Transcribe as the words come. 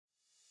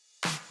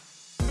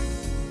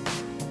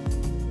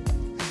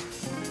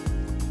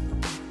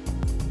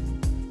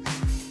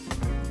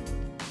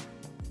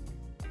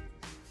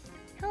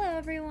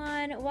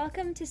everyone.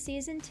 Welcome to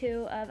season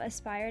 2 of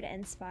Aspire to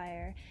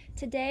Inspire.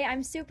 Today,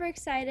 I'm super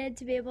excited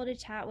to be able to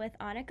chat with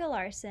Annika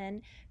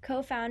Larson,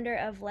 co founder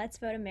of Let's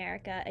Vote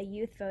America, a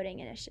youth voting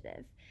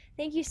initiative.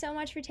 Thank you so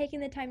much for taking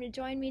the time to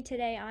join me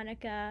today,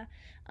 Annika.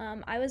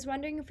 I was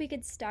wondering if we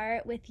could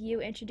start with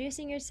you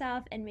introducing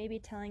yourself and maybe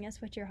telling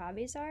us what your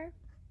hobbies are.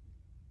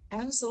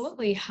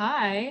 Absolutely.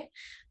 Hi,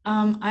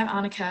 I'm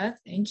Annika.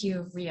 Thank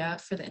you, Ria,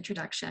 for the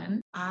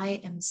introduction.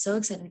 I am so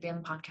excited to be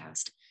on the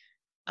podcast.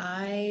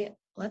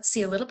 Let's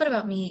see a little bit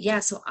about me. Yeah,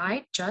 so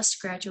I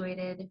just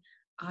graduated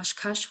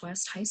Oshkosh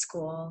West High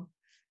School.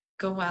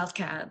 Go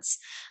Wildcats.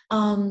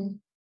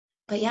 Um,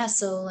 but yeah,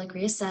 so like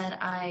Ria said,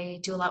 I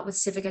do a lot with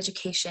civic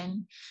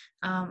education.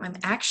 I'm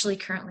actually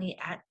currently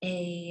at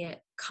a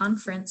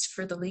conference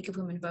for the League of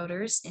Women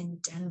Voters in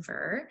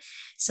Denver.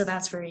 So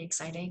that's very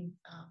exciting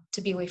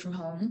to be away from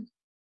home.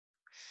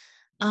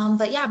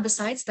 But yeah,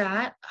 besides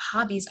that,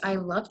 hobbies, I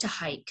love to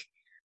hike.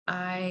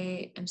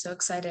 I am so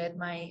excited.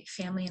 My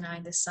family and I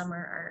this summer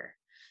are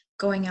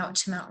going out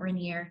to Mount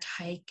Rainier to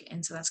hike.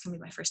 And so that's going to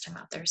be my first time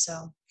out there.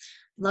 So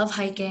love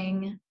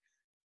hiking,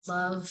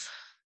 love,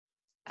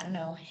 I don't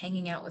know,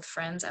 hanging out with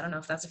friends. I don't know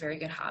if that's a very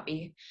good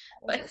hobby,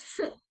 That is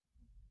but really,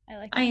 I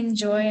like I that.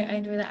 enjoy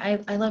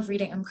that. I love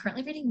reading. I'm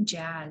currently reading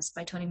Jazz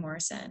by Toni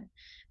Morrison.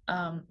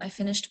 I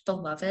finished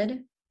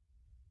Beloved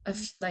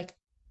like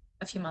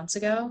a few months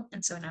ago,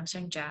 and so now I'm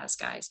starting Jazz,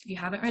 guys. If you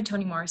haven't read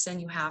Toni Morrison,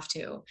 you have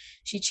to.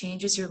 She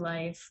changes your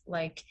life.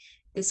 Like,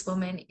 this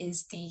woman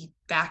is the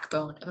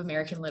backbone of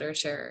American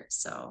literature.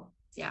 So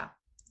yeah,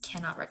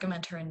 cannot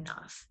recommend her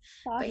enough.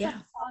 But Thoughts on yeah,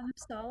 Song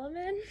of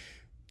Solomon?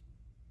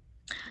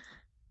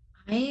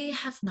 I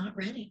have not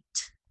read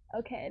it.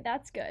 Okay,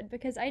 that's good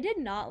because I did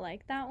not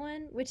like that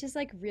one, which is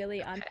like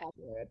really Okay.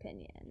 unpopular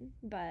opinion.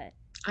 But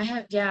I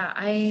have, yeah,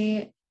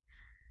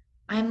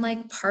 I'm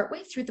like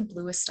partway through The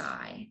Bluest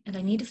Eye, and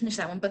I need to finish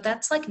that one, but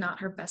that's like not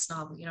her best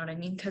novel, you know what I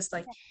mean? Because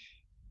like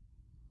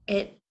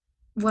it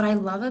what I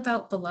love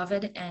about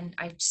Beloved, and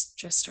I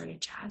just started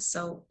Jazz,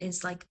 so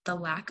is like the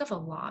lack of a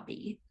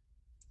lobby,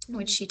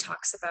 which Mhm. she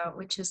talks about,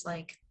 which is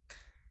like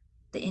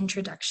the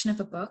introduction of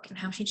a book and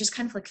how she just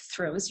kind of like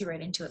throws you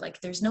right into it.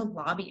 Like there's no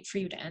lobby for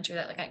you to enter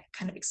that. Like I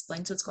kind of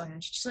explains what's going on.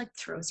 She just like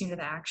throws you into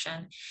the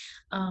action.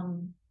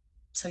 Um,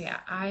 so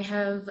yeah,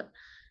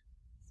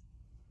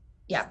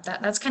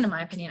 that's kind of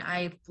my opinion.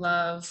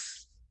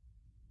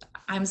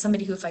 I'm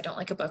somebody who, if I don't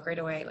like a book right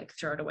away, like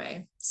throw it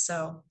away.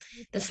 So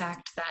the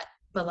fact that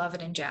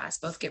Beloved and Jazz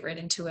both get right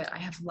into it, I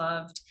have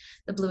loved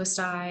The Bluest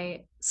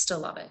Eye, still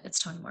love it. It's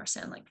Toni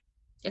Morrison. Like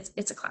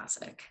it's a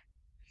classic.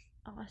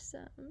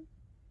 Awesome.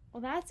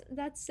 Well,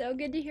 that's so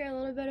good to hear a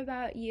little bit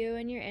about you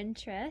and your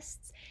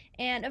interests.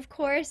 And of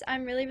course,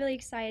 I'm really, really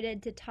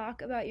excited to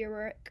talk about your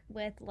work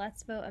with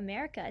Let's Vote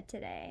America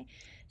today.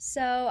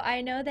 So,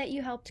 I know that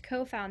you helped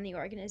co-found the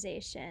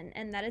organization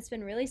and that it's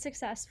been really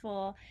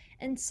successful.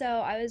 And so,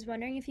 I was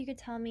wondering if you could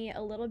tell me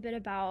a little bit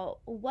about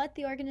what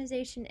the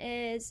organization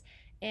is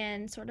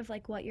and sort of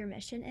like what your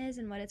mission is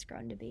and what it's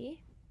grown to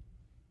be.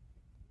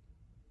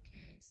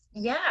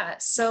 Yeah,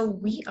 so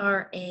we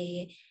are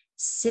a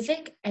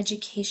civic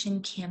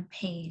education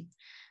campaign.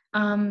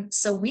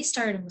 So we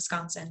started in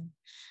Wisconsin.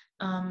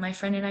 My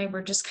friend and I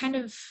were just kind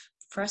of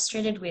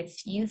frustrated with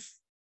youth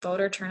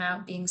voter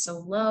turnout being so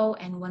low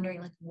and wondering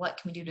like what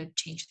can we do to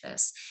change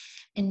this?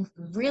 And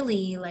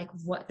really like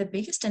what the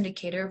biggest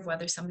indicator of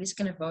whether somebody's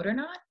going to vote or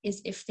not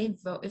is if they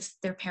vote, if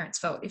their parents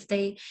vote, if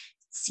they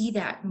see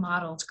that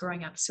modeled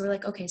growing up. So we're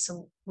like, okay,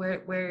 so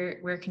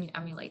where can you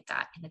emulate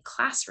that in the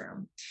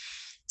classroom?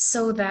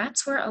 So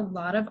that's where a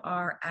lot of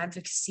our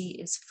advocacy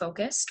is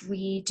focused.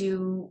 We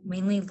do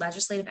mainly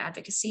legislative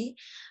advocacy,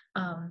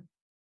 um,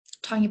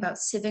 talking about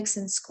civics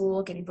in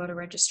school, getting voter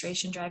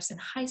registration drives in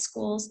high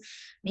schools,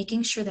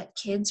 making sure that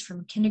kids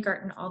from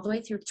kindergarten all the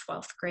way through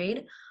 12th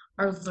grade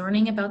are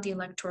learning about the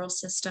electoral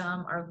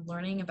system, are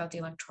learning about the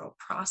electoral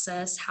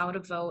process, how to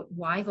vote,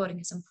 why voting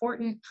is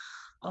important,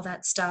 all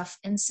that stuff.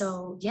 And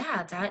so,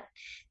 yeah,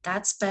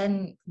 that's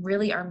been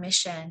really our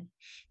mission.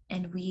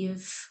 And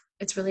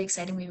it's really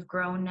exciting. We've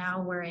grown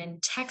now. We're in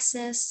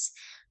Texas,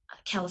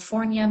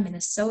 California,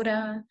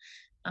 Minnesota,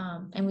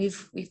 and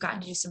we've gotten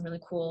to do some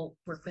really cool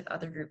work with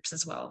other groups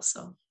as well.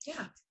 So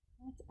yeah.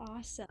 That's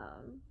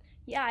awesome.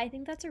 Yeah, I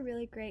think that's a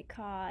really great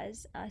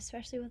cause,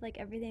 especially with like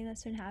everything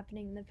that's been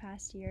happening in the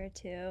past year or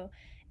two.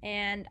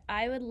 And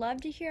I would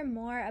love to hear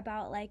more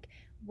about like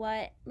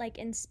what like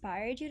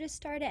inspired you to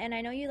start it. And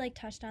I know you like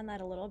touched on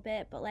that a little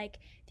bit, but like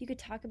if you could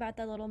talk about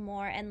that a little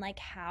more and like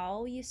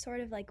how you sort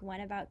of like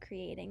went about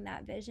creating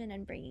that vision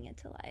and bringing it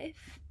to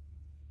life.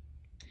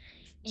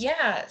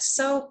 Yeah.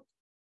 So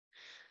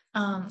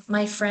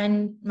my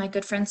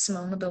good friend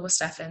Simone Labilwa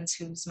Steffens,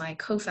 who's my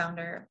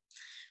co-founder,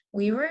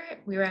 we were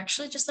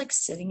actually just like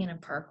sitting in a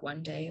park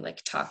one day,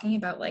 like talking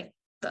about like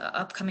the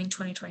upcoming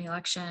 2020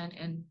 election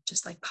and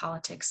just like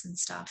politics and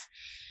stuff.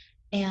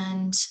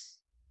 And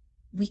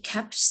we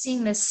kept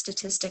seeing this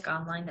statistic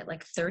online that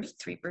like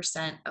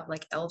 33% of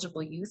like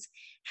eligible youth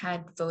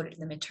had voted in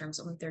the midterms,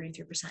 only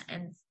 33%.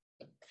 And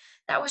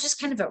that was just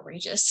kind of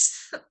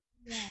outrageous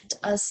Yeah.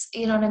 to us.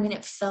 You know what I mean?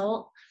 It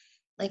felt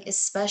like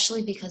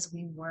especially because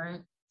we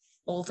weren't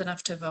old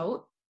enough to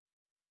vote.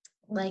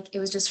 Like it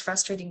was just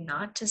frustrating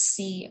not to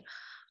see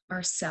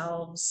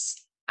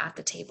ourselves at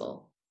the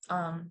table.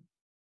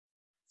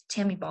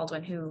 Tammy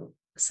Baldwin, who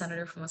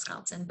senator from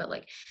Wisconsin, but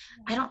like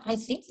I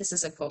think this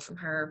is a quote from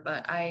her,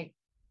 but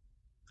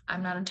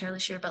I'm not entirely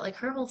sure, but like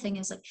her whole thing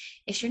is like,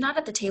 if you're not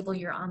at the table,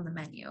 you're on the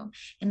menu.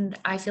 And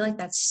I feel like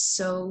that's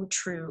so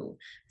true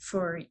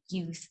for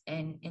youth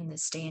in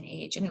this day and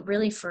age. And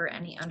really for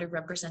any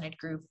underrepresented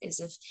group is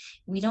if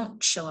we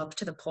don't show up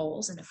to the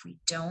polls and if we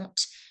don't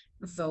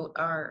vote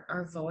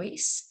our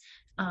voice,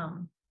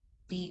 um,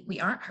 we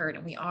aren't heard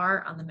and we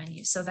are on the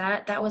menu. So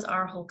that was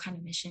our whole kind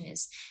of mission,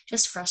 is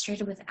just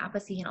frustrated with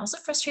apathy and also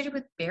frustrated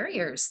with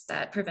barriers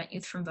that prevent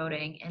youth from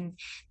voting, and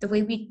the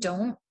way we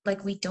don't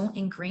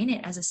ingrain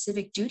it as a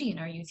civic duty in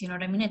our youth. You know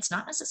what I mean? It's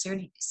not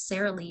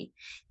necessarily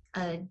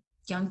a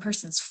young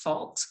person's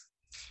fault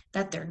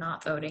that they're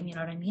not voting. You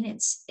know what I mean?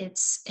 It's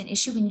an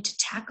issue we need to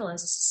tackle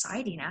as a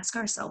society and ask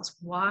ourselves,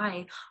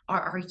 why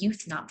are our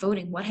youth not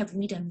voting? What have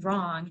we done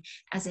wrong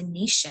as a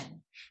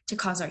nation to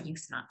cause our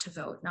youth not to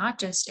vote? Not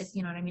just,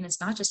 you know what I mean? It's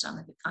not just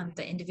on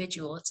the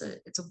individual. It's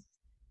a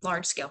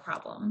large scale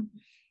problem.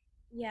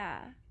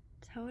 Yeah,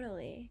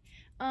 totally.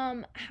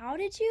 How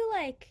did you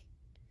like,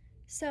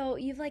 so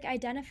you've like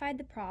identified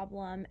the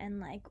problem and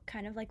like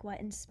kind of like what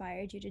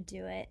inspired you to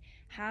do it.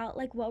 How,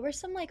 like, what were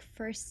some like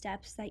first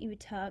steps that you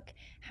took?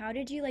 How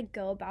did you like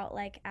go about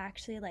like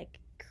actually like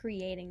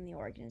creating the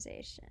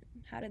organization?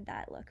 How did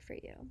that look for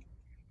you?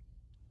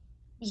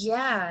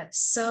 Yeah,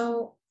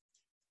 so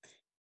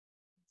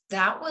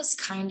that was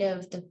kind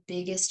of the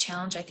biggest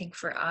challenge, I think,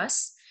 for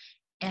us.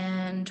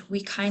 And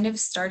we kind of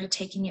started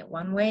taking it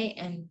one way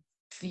and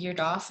veered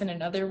off in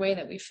another way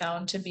that we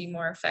found to be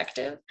more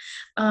effective.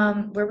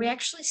 Where we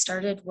actually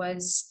started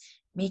was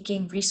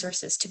making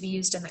resources to be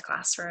used in the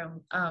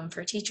classroom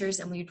for teachers.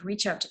 And we'd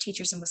reach out to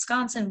teachers in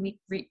Wisconsin,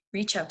 we'd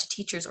reach out to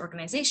teachers'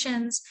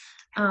 organizations.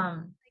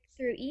 Um, Like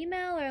through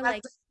email or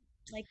like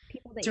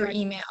people that you Through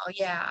already. email,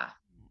 yeah.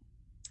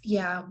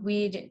 Yeah,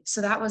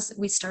 so that was,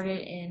 we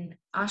started in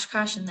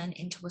Oshkosh and then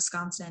into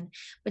Wisconsin,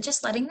 but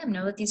just letting them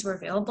know that these were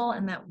available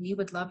and that we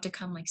would love to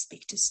come like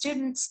speak to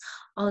students,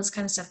 all this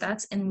kind of stuff.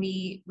 And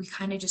we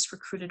kind of just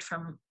recruited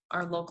from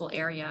our local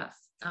area,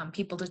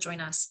 people to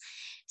join us.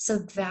 So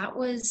that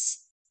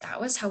was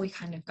how we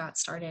kind of got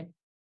started.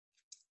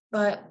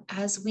 But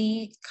as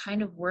we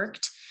kind of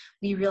worked,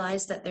 we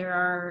realized that there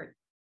are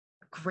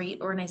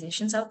great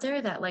organizations out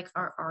there that like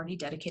are already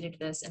dedicated to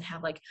this and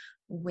have like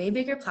way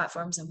bigger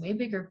platforms and way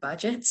bigger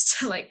budgets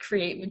to like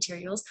create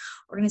materials.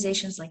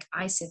 Organizations like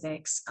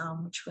iCivics,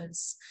 which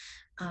was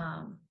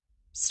um,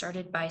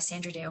 started by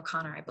Sandra Day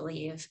O'Connor, I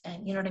believe.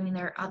 And you know what I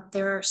mean?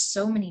 There are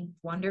so many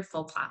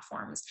wonderful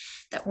platforms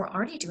that were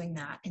already doing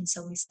that. And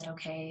so we said,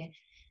 okay,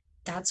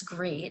 that's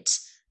great.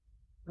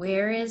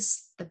 Where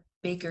is the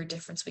bigger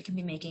difference we can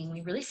be making?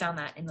 We really found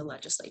that in the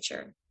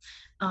legislature.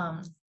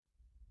 Um,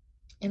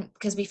 and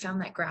because we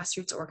found that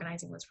grassroots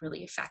organizing was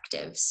really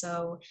effective.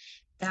 So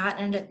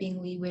that ended up being,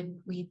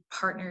 we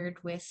partnered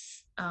with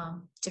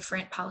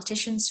different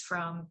politicians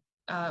from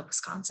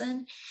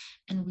Wisconsin,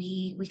 and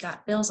we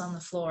got bills on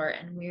the floor,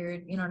 and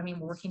you know what I mean,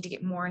 we're working to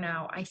get more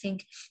now. I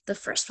think the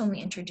first one we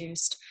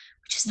introduced,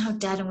 which is now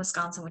dead in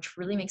Wisconsin, which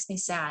really makes me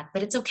sad,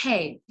 but it's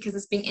okay because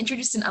it's being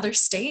introduced in other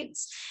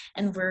states,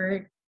 and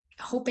we're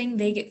hoping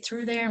they get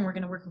through there, and we're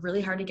going to work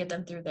really hard to get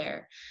them through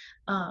there.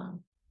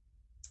 Um,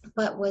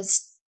 but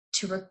was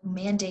to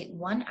mandate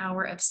 1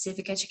 hour of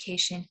civic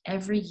education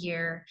every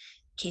year,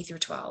 K through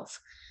 12.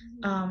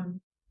 Mhm.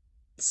 Um,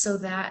 so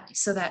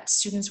that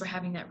students were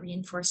having that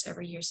reinforced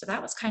every year. So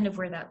that was kind of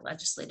where that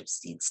legislative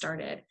seed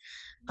started.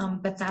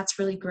 But that's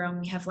really grown.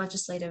 We have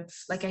legislative,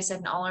 like I said,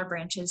 in all our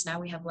branches now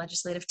we have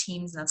legislative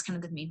teams, and that's kind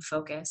of the main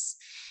focus.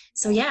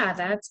 So Yeah.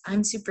 yeah,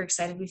 I'm super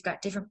excited. We've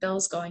got different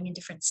bills going in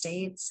different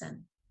states,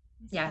 and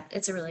yeah,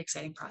 it's a really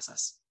exciting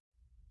process.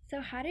 So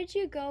how did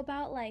you go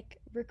about like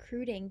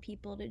recruiting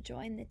people to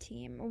join the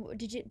team? Or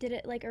did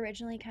it like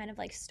originally kind of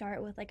like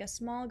start with like a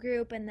small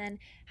group, and then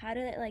how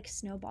did it like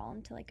snowball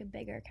into like a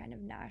bigger kind of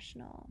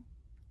national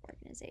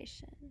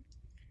organization?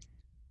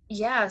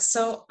 Yeah,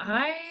 so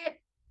I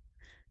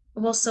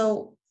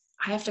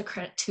have to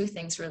credit two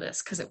things for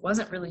this because it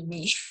wasn't really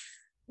me.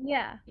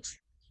 Yeah.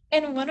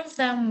 And one of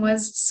them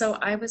was, so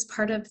I was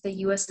part of the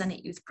U.S.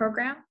 Senate Youth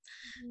Program.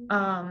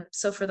 Mhm.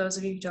 So for those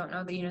of you who don't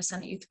know, the U.S.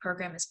 Senate Youth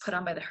Program is put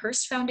on by the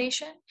Hearst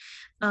Foundation.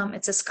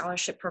 It's a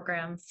scholarship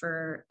program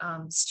for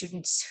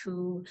students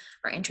who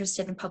are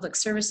interested in public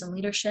service and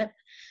leadership.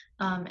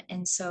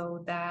 And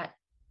so that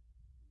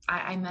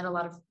I met a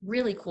lot of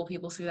really cool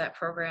people through that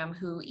program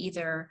who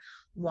either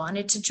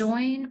wanted to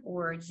join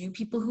or knew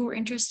people who were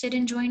interested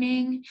in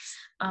joining.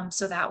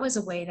 So that was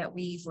a way that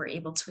we were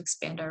able to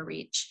expand our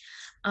reach.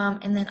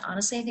 And then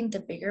honestly, I think the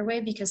bigger way,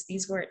 because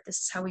this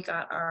is how we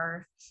got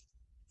our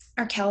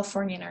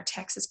California and our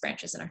Texas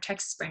branches, and our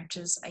Texas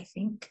branches, I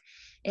think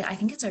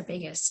it's our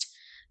biggest,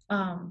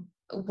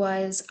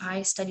 was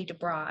I studied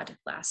abroad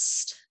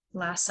last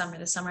summer,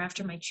 the summer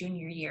after my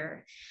junior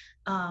year.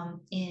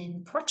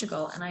 in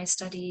Portugal, and I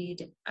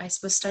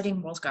was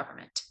studying world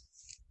government.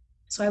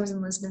 So I was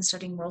in Lisbon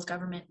studying world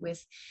government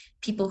with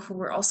people who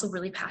were also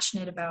really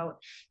passionate about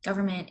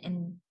government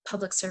and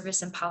public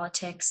service and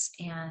politics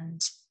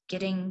and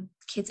getting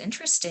kids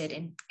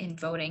interested in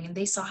voting. And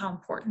they saw how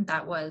important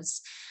that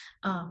was.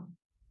 Um,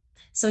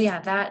 so yeah,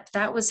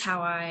 that was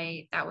how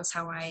I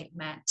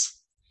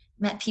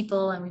met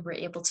people, and we were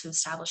able to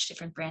establish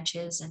different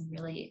branches and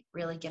really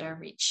get our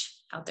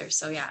reach out there.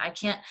 So yeah, I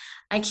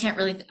can't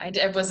really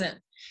I wasn't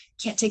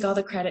can't take all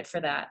the credit for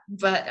that,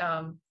 but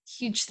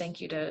huge thank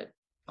you to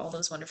all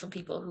those wonderful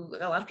people. Who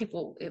A lot of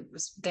people, it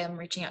was them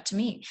reaching out to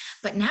me.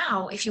 But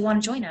now if you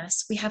want to join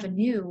us, we have a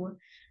new,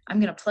 I'm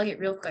going to plug it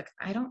real quick.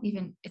 I don't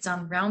even It's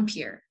on Round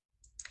Pier,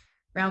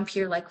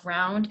 like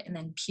round, and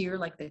then pier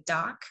like the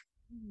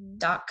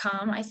Mhm.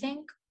 .com, I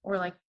think, or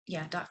like,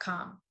 yeah,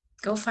 .com.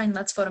 Go find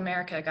Let's Vote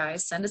America,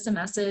 guys. Send us a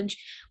message.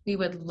 We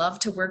would love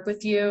to work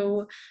with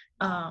you.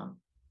 Um,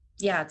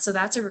 yeah, so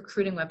that's a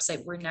recruiting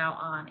website we're now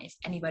on if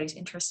anybody's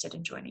interested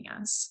in joining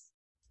us.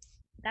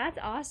 That's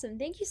awesome.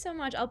 Thank you so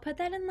much. I'll put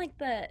that in like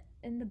the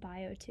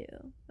bio too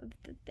of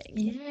the thing.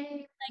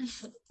 Yay.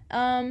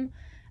 Um,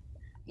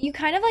 you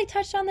kind of like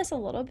touched on this a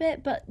little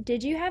bit, but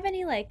did you have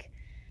any like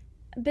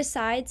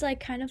besides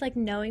like kind of like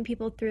knowing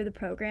people through the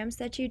programs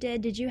that you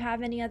did you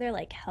have any other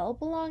like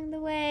help along the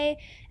way?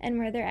 And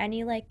were there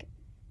any like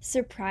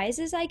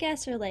surprises, I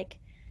guess, or like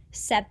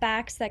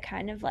setbacks that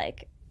kind of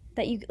like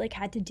that you like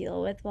had to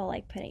deal with while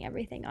like putting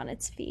everything on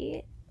its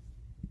feet?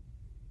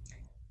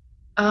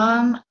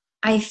 Um,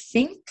 I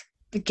think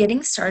the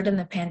getting started in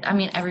the I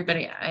mean,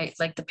 everybody, I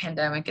like the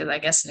pandemic is, I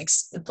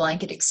guess, a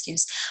blanket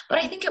excuse, but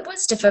I think it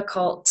was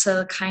difficult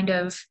to kind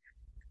of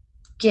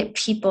get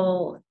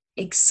people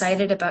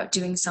excited about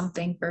doing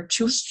something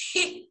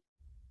virtually.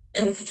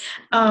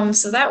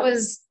 So that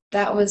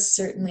was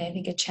certainly, I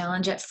think, a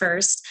challenge at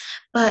first,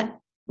 but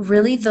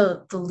really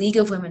the League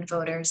of Women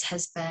Voters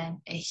has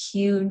been a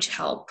huge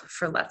help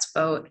for Let's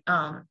Vote.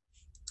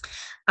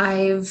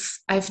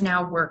 I've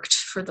now worked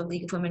for the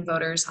League of Women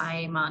Voters.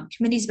 I'm on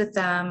committees with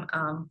them.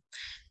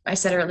 I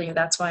said earlier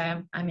that's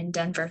why I'm in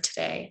Denver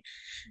today.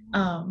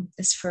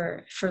 Is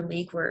for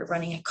League. We're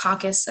running a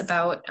caucus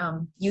about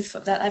youth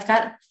that I've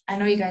got. I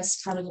know you guys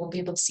probably won't be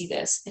able to see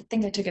this. I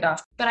think I took it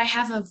off, but I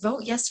have a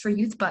Vote Yes for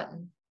Youth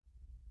button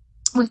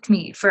with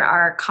me for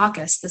our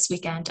caucus this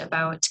weekend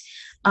about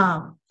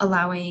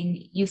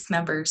allowing youth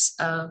members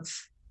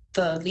of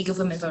the League of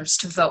Women Voters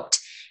to vote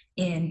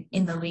in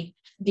the league,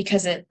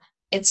 because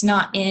it's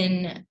not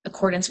in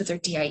accordance with their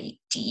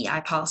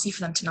DEI policy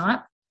for them to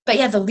not. But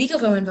yeah, the League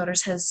of Women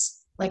Voters has,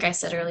 like I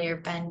said earlier,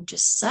 been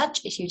just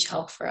such a huge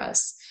help for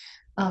us,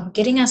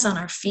 getting us on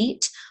our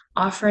feet,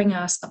 offering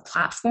us a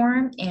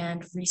platform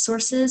and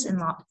resources,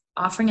 and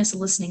offering us a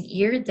listening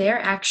ear. They're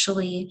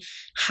actually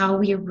how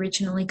we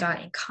originally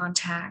got in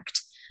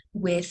contact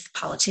with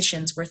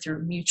politicians, were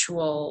through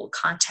mutual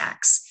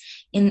contacts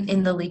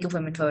in the League of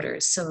Women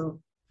Voters.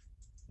 So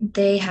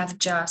they have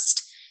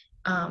just,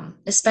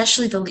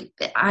 especially the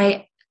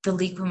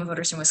League of Women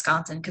Voters in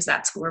Wisconsin, because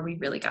that's where we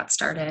really got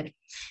started.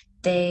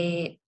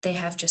 They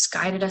have just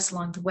guided us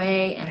along the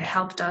way and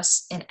helped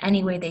us in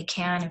any way they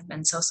can. Have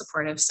been so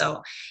supportive.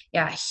 So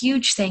yeah,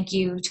 huge thank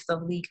you to the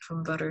League of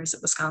Women Voters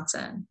of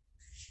Wisconsin.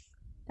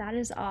 That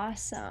is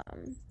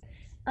awesome.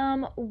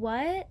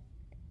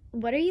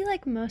 What are you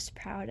like most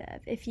proud of?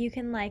 If you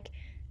can like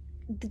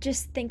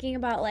just thinking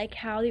about like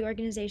how the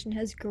organization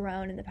has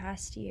grown in the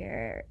past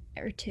year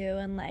or two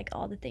and like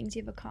all the things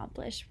you've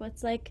accomplished,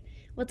 what's like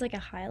a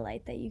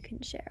highlight that you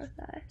can share with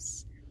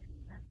us?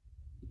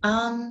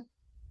 Um,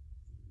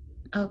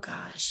 oh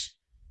gosh.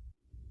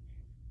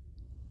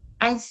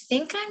 I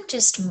think I'm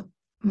just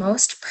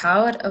most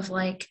proud of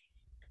like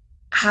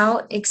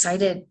how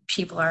excited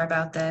people are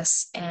about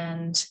this,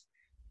 and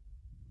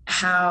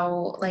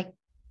how like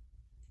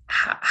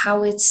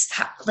how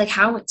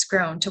it's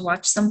grown to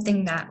watch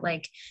something that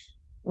like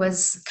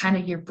was kind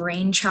of your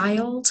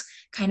brainchild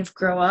kind of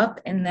grow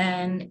up, and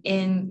then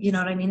in, you know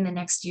what I mean, the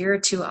next year or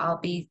two I'll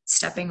be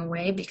stepping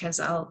away because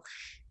I'll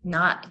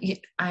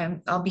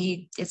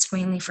be, it's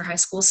mainly for high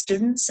school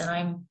students, and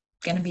I'm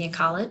going to be in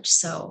college.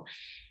 So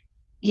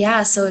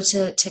yeah, so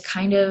to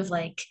kind of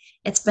like,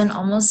 it's been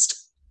almost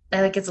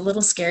like, it's a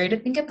little scary to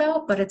think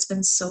about, but it's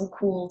been so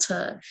cool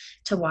to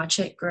watch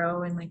it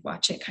grow and like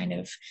watch it kind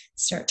of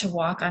start to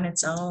walk on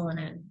its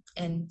own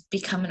and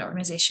become an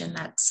organization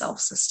that's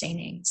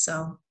self-sustaining.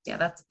 So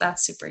yeah,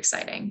 that's super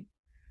exciting.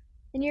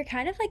 And you're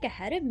kind of like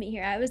ahead of me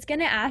here. I was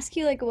gonna ask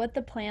you like what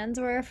the plans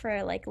were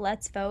for like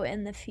Let's Vote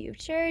in the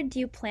future. Do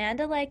you plan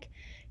to like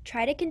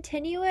try to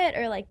continue it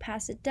or like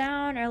pass it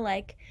down or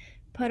like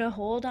put a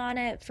hold on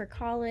it for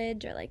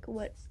college or like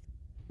what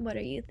are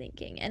you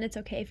thinking? And it's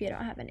okay if you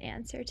don't have an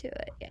answer to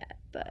it yet,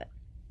 but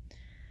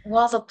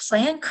Well, the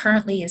plan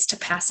currently is to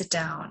pass it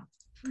down.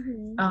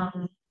 Mhm.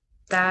 Um,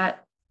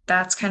 that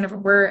that's kind of,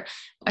 we're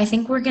I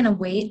think we're gonna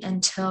wait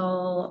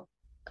until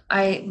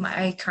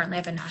I currently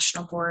have a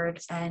national board,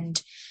 and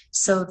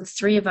so the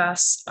three of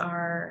us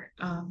are,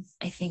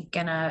 I think,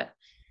 gonna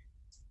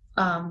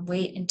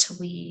wait until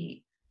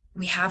we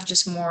we have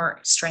just more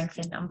strength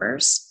in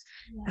numbers.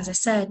 As Yeah. I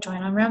said,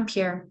 join on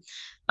Rampier.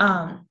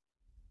 Um,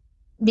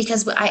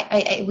 because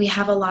we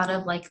have a lot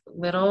of like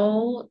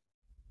little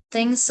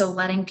things. So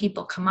letting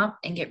people come up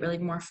and get really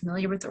more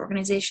familiar with the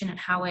organization and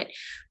how it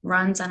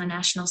runs on a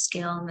national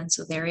scale. And then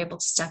so they're able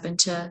to step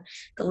into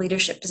the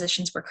leadership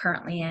positions we're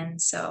currently in.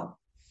 So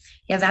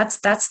yeah,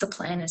 that's the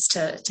plan, is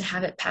to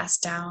have it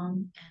passed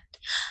down.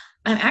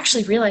 I'm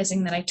actually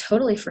realizing that I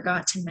totally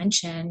forgot to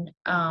mention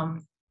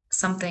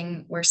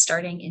something we're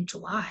starting in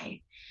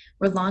July.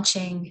 We're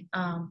launching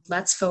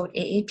Let's Vote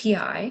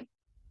AAPI.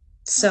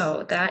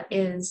 So that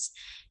is,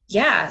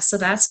 yeah, so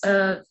that's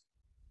a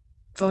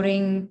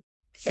voting.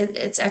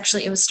 It's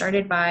actually, it was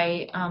started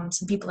by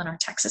some people in our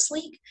Texas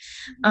League,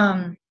 Mhm.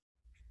 um,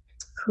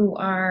 who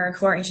are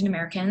Asian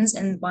Americans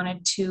and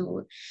wanted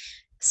to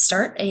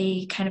start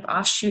a kind of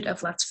offshoot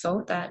of Let's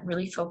Vote that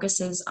really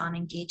focuses on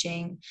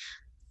engaging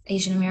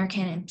Asian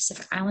American and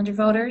Pacific Islander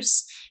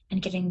voters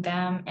and getting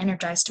them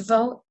energized to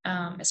vote,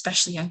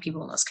 especially young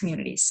people in those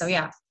communities. So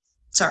yeah,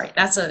 sorry,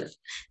 that's an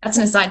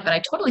aside, but I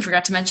totally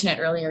forgot to mention it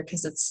earlier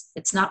because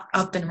it's not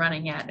up and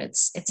running yet.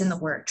 It's in the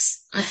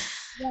works.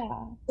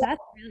 Yeah,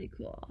 that's really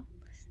cool.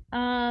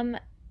 Um,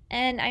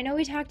 and I know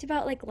we talked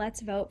about like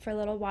Let's Vote for a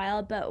little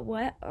while, but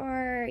what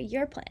are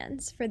your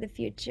plans for the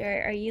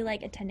future? Are you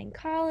like attending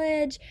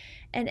college?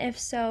 And if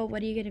so,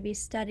 what are you going to be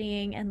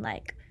studying? And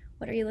like,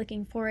 what are you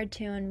looking forward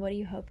to? And what do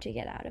you hope to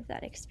get out of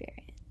that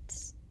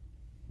experience?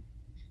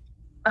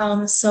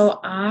 So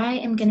I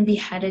am going to be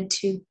headed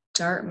to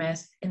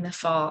Dartmouth in the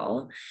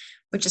fall,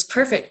 which is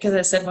perfect because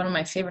I said one of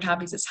my favorite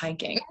hobbies is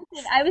hiking.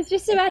 I was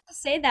just about to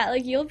say that,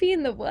 like, you'll be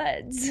in the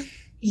woods.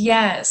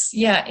 Yes,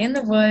 yeah, in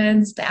the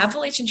woods. The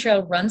Appalachian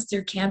Trail runs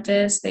through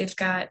campus. They've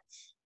got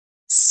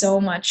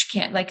so much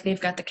can like they've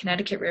got the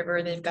Connecticut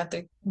River, they've got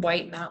the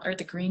White Mountain or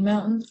the Green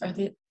Mountains. Are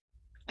they,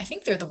 I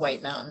think they're the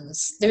White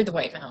Mountains. They're the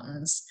White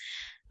Mountains.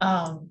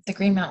 The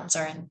Green Mountains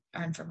are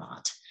in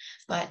Vermont.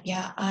 But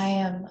yeah, I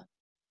am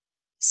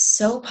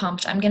so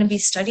pumped. I'm going to be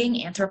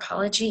studying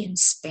anthropology in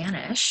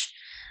Spanish,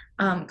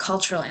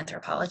 cultural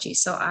anthropology.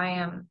 So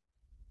I'm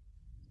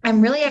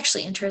really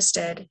actually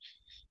interested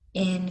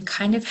in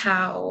kind of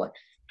how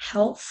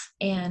health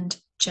and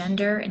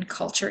gender and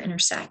culture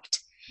intersect,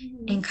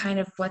 Mhm. and kind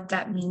of what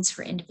that means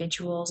for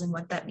individuals and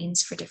what that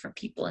means for different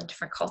people and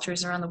different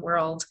cultures around the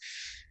world.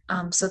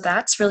 So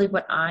that's really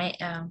what I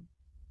am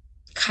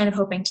kind of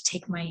hoping to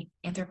take my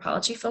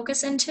anthropology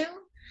focus into.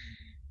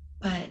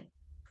 But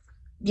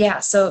yeah,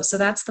 so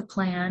that's the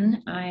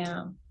plan.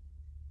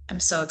 I'm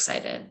so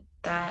excited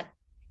that,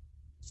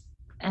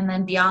 and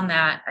then beyond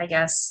that, I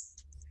guess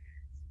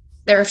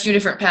there are a few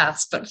different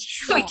paths, but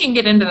we Yeah, can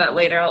get into that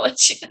later. I'll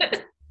let you.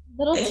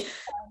 little too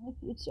far in the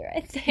future,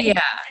 I'd say.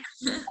 Yeah.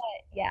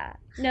 Yeah.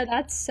 No,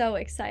 that's so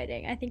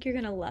exciting. I think you're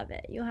gonna love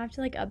it. You'll have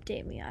to like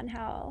update me on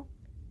how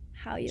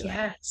you like.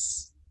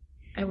 Yes.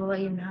 I will let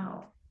you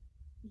know.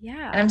 And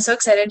Yeah. I'm so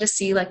excited to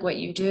see like what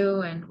you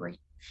do and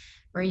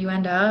where you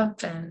end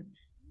up. And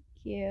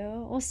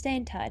You. We'll stay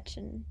in touch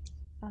and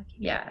I'll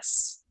keep you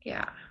yes,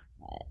 yeah.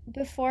 posted.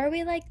 Before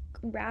we like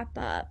wrap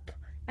up,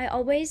 I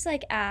always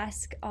like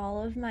ask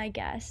all of my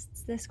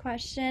guests this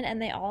question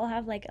and they all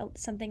have like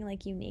something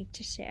like unique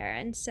to share.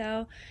 And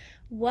so,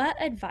 what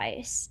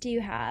advice do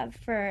you have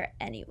for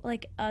any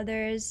like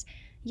others,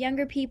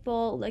 younger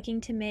people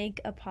looking to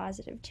make a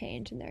positive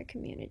change in their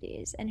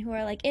communities and who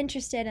are like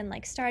interested in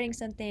like starting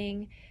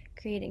something,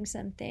 creating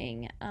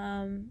something?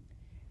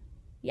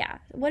 Yeah,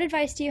 what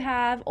advice do you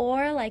have?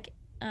 Or like,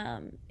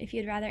 if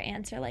you'd rather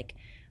answer, like,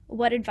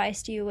 what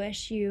advice do you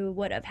wish you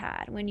would have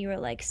had when you were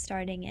like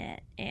starting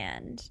it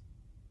and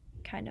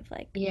kind of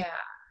like Yeah.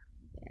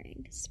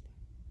 preparing?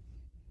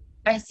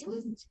 I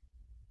think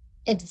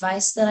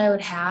advice that I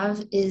would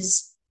have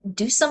is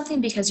do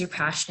something because you're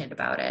passionate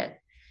about it.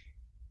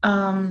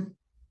 Um,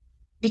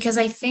 because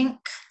I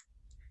think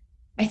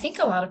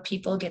a lot of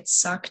people get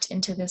sucked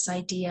into this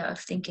idea of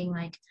thinking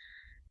like,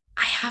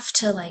 I have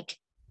to like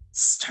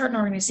start an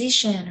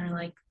organization or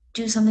like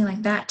do something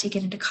like that to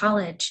get into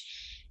college.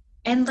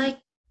 And like,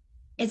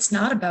 it's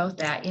not about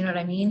that, you know what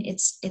I mean?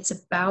 It's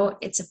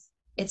about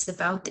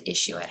the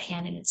issue at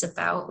hand, and it's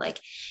about like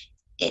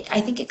it.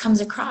 I think it comes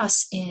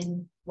across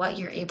in what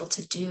you're able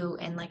to do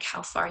and like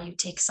how far you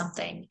take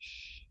something,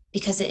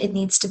 because it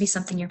needs to be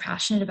something you're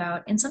passionate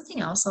about. And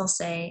something else I'll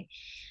say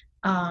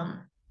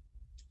um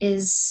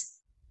is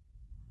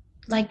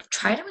like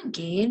try to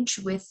engage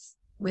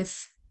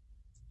with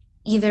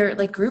either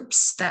like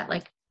groups that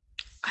like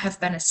have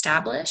been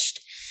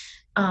established.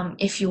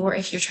 If you're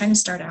trying to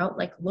start out,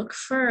 like look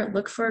for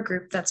a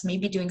group that's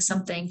maybe doing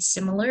something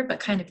similar but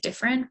kind of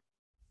different.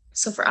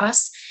 So for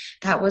us,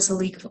 that was the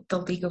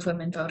League of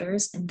Women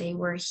Voters, and they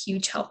were a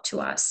huge help to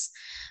us.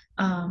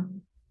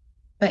 um,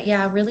 but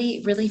yeah,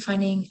 really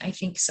finding, I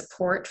think,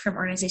 support from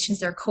organizations.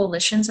 There are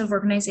coalitions of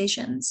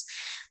organizations,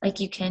 like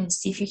you can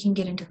see if you can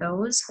get into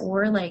those,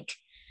 or like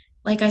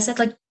I said,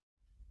 like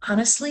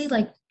honestly,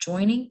 like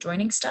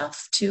joining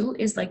stuff too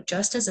is like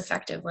just as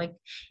effective. Like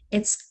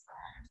it's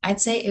I'd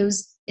say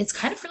it's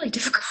kind of really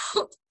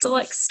difficult to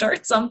like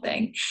start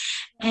something.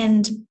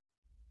 And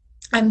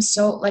I'm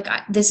so like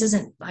this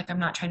isn't like I'm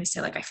not trying to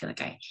say like I feel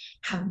like I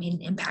haven't made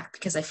an impact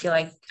because I feel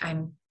like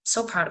I'm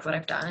so proud of what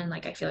I've done and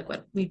like I feel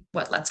like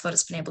what Let's Vote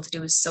has been able to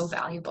do is so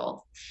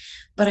valuable.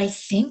 But I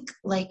think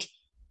like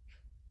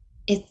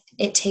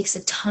it takes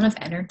a ton of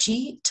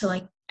energy to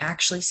like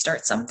actually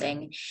start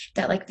something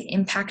that like the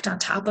impact on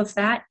top of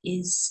that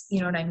is, you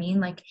know what I mean?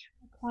 Like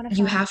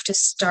you Quantify. have to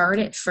start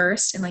it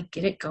first and like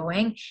get it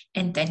going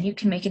and then you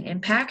can make an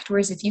impact,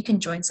 whereas if you can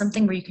join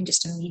something where you can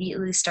just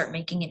immediately start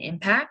making an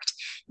impact,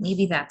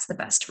 maybe that's the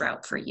best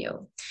route for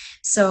you.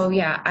 So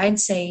yeah, I'd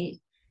say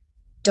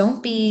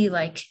don't be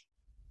like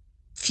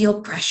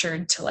feel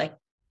pressured to like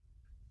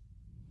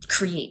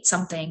create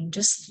something.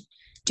 Just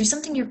do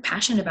something you're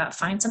passionate about.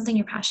 Find something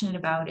you're passionate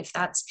about. If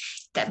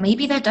that's that,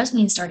 maybe that does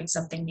mean starting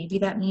something. Maybe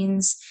that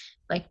means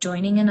like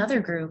joining another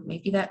group.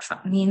 Maybe that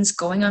means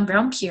going on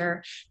Brown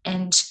Peer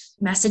and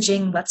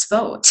messaging Let's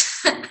Vote.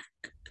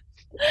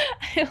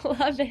 I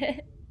love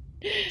it.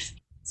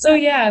 So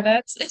yeah,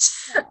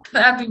 that's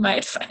that'd be my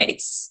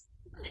advice.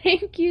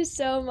 Thank you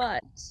so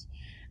much.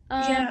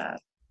 Um, Yeah.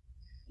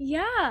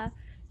 yeah.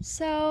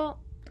 So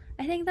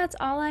I think that's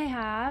all I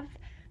have.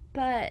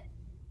 But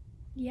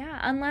yeah,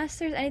 unless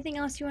there's anything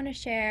else you want to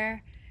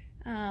share,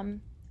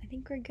 I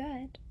think we're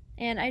good.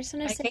 And I just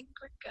want to I say, think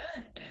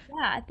we're good.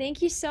 yeah,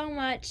 thank you so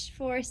much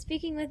for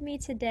speaking with me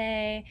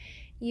today.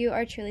 You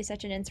are truly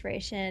such an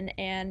inspiration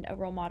and a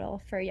role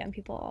model for young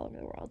people all over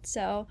the world.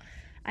 So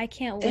I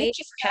can't Thank wait.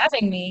 you for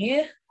having me.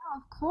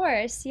 Of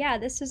course. Yeah,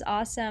 this was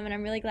awesome. And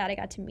I'm really glad I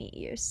got to meet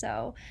you.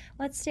 So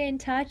let's stay in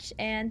touch.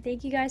 And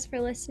thank you guys for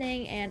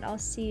listening. And I'll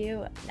see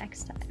you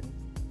next time.